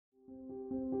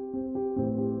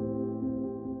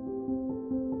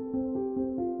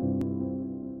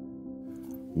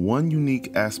One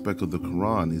unique aspect of the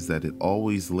Quran is that it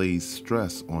always lays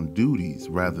stress on duties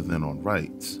rather than on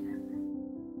rights.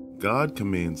 God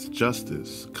commands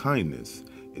justice, kindness,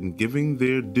 and giving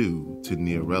their due to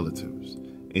near relatives,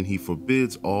 and He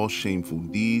forbids all shameful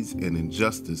deeds and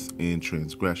injustice and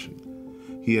transgression.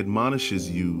 He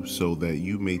admonishes you so that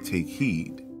you may take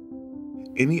heed.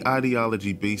 Any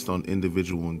ideology based on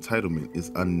individual entitlement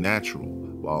is unnatural,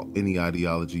 while any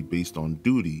ideology based on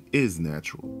duty is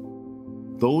natural.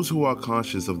 Those who are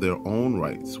conscious of their own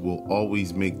rights will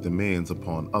always make demands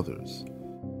upon others.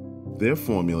 Their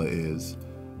formula is,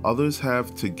 others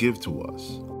have to give to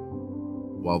us,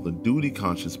 while the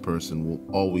duty-conscious person will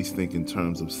always think in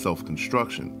terms of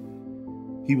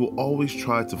self-construction. He will always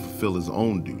try to fulfill his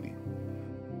own duty.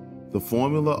 The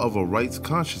formula of a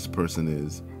rights-conscious person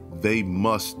is, they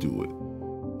must do it,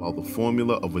 while the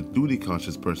formula of a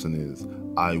duty-conscious person is,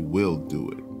 I will do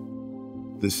it.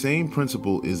 The same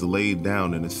principle is laid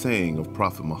down in a saying of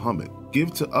Prophet Muhammad,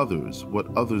 give to others what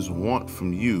others want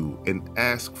from you and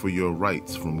ask for your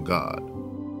rights from God.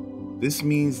 This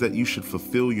means that you should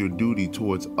fulfill your duty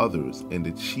towards others and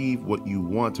achieve what you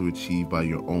want to achieve by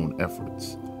your own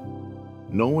efforts.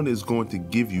 No one is going to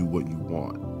give you what you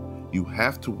want. You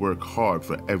have to work hard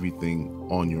for everything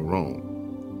on your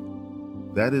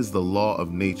own. That is the law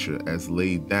of nature as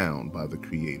laid down by the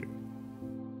Creator.